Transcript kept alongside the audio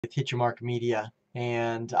With Hit Your Mark Media,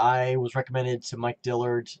 and I was recommended to Mike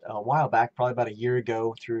Dillard a while back, probably about a year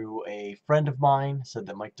ago, through a friend of mine. Said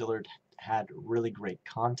that Mike Dillard had really great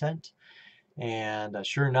content, and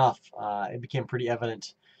sure enough, it became pretty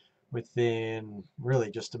evident within really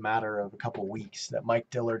just a matter of a couple weeks that Mike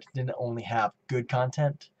Dillard didn't only have good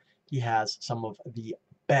content, he has some of the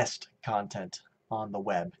best content on the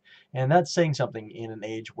web. And that's saying something in an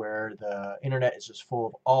age where the internet is just full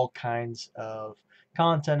of all kinds of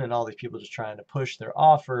content and all these people just trying to push their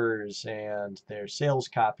offers and their sales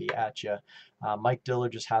copy at you. Mike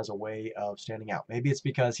Dillard just has a way of standing out. Maybe it's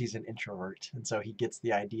because he's an introvert, and so he gets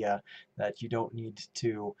the idea that you don't need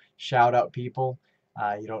to shout out people.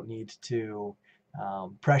 You don't need to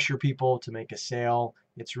pressure people to make a sale.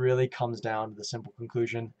 It really comes down to the simple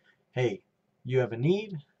conclusion, hey, you have a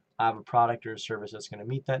need, I have a product or a service that's going to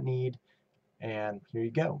meet that need, and here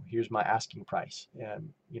you go. Here's my asking price,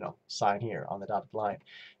 and sign here on the dotted line.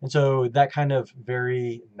 And so that kind of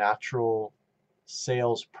very natural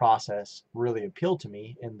sales process really appealed to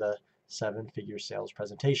me in the seven-figure sales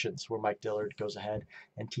presentations, where Mike Dillard goes ahead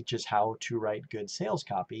and teaches how to write good sales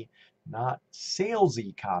copy, not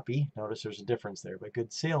salesy copy. Notice there's a difference there, but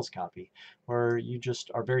good sales copy, where you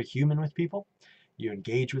just are very human with people. You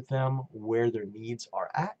engage with them where their needs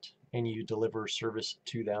are at, and you deliver service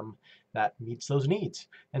to them that meets those needs.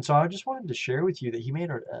 And so I just wanted to share with you that he made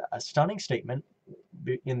a stunning statement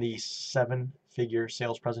in the seven-figure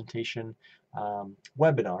sales presentation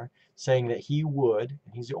webinar, saying that he would,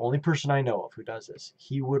 and he's the only person I know of who does this,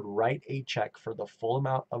 he would write a check for the full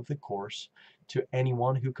amount of the course to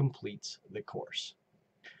anyone who completes the course.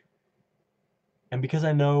 And because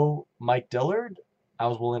I know Mike Dillard, I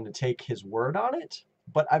was willing to take his word on it,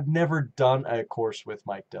 but I've never done a course with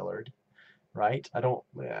Mike Dillard, right?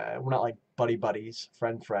 We're not like buddy buddies,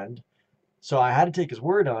 friend. So I had to take his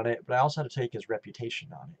word on it, but I also had to take his reputation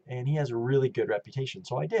on it. And he has a really good reputation.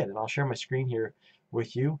 So I did. And I'll share my screen here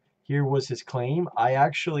with you. Here was his claim. Um,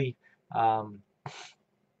 I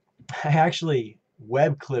actually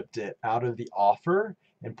web clipped it out of the offer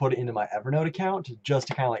and put it into my Evernote account just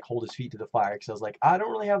to kind of like hold his feet to the fire, because I was like, I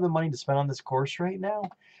don't really have the money to spend on this course right now,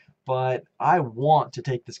 but I want to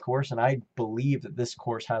take this course, and I believe that this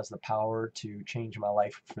course has the power to change my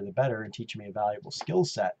life for the better and teach me a valuable skill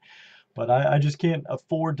set. But I just can't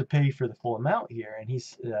afford to pay for the full amount here.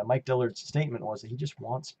 And Mike Dillard's statement was that he just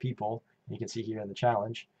wants people, and you can see here in the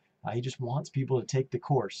challenge, he just wants people to take the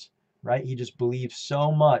course, right? He just believes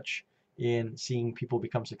so much in seeing people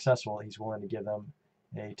become successful, he's willing to give them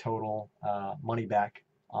a total money back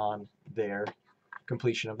on their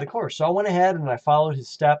completion of the course. So I went ahead and I followed his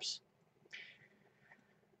steps,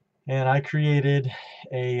 and I created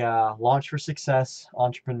a Launch for Success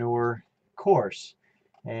entrepreneur course.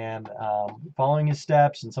 And following his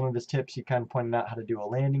steps and some of his tips, he kind of pointed out how to do a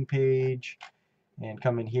landing page and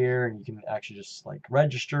come in here, and you can actually just like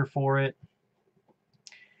register for it.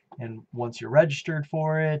 And once you're registered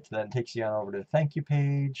for it, then it takes you on over to the thank you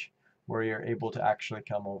page, where you're able to actually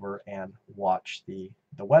come over and watch the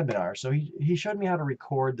webinar. So he showed me how to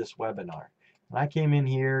record this webinar. And I came in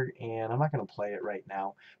here, and I'm not going to play it right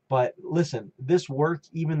now, but listen, this work,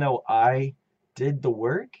 even though I did the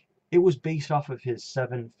work, it was based off of his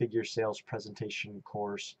seven-figure sales presentation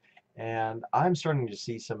course. And I'm starting to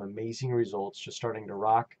see some amazing results, just starting to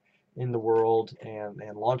rock in the world and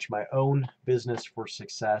launch my own business for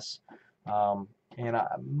success.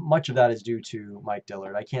 Much of that is due to Mike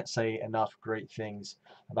Dillard. I can't say enough great things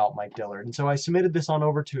about Mike Dillard. And so I submitted this on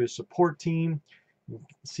over to his support team. You can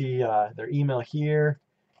see their email here,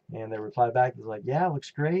 and they replied back. It's like, yeah,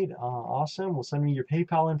 looks great. Awesome. We'll send me your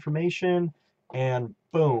PayPal information. And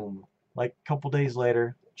boom, like a couple days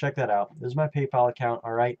later, check that out. This is my PayPal account.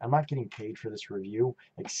 All right, I'm not getting paid for this review,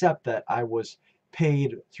 except that I was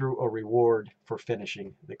paid through a reward for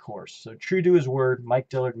finishing the course. So true to his word, Mike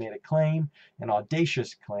Dillard made a claim, an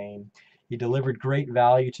audacious claim. He delivered great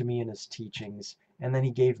value to me in his teachings, and then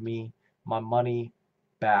he gave me my money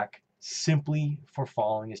back simply for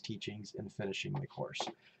following his teachings and finishing the course.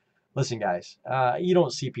 Listen, guys, you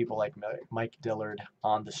don't see people like Mike Dillard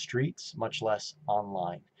on the streets, much less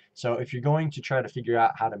online. So if you're going to try to figure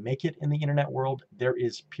out how to make it in the internet world, there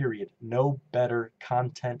is, period, no better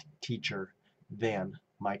content teacher than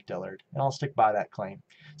Mike Dillard. And I'll stick by that claim.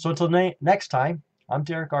 So until next time, I'm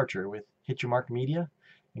Derek Archer with Hit Your Mark Media,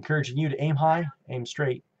 encouraging you to aim high, aim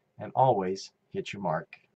straight, and always hit your mark.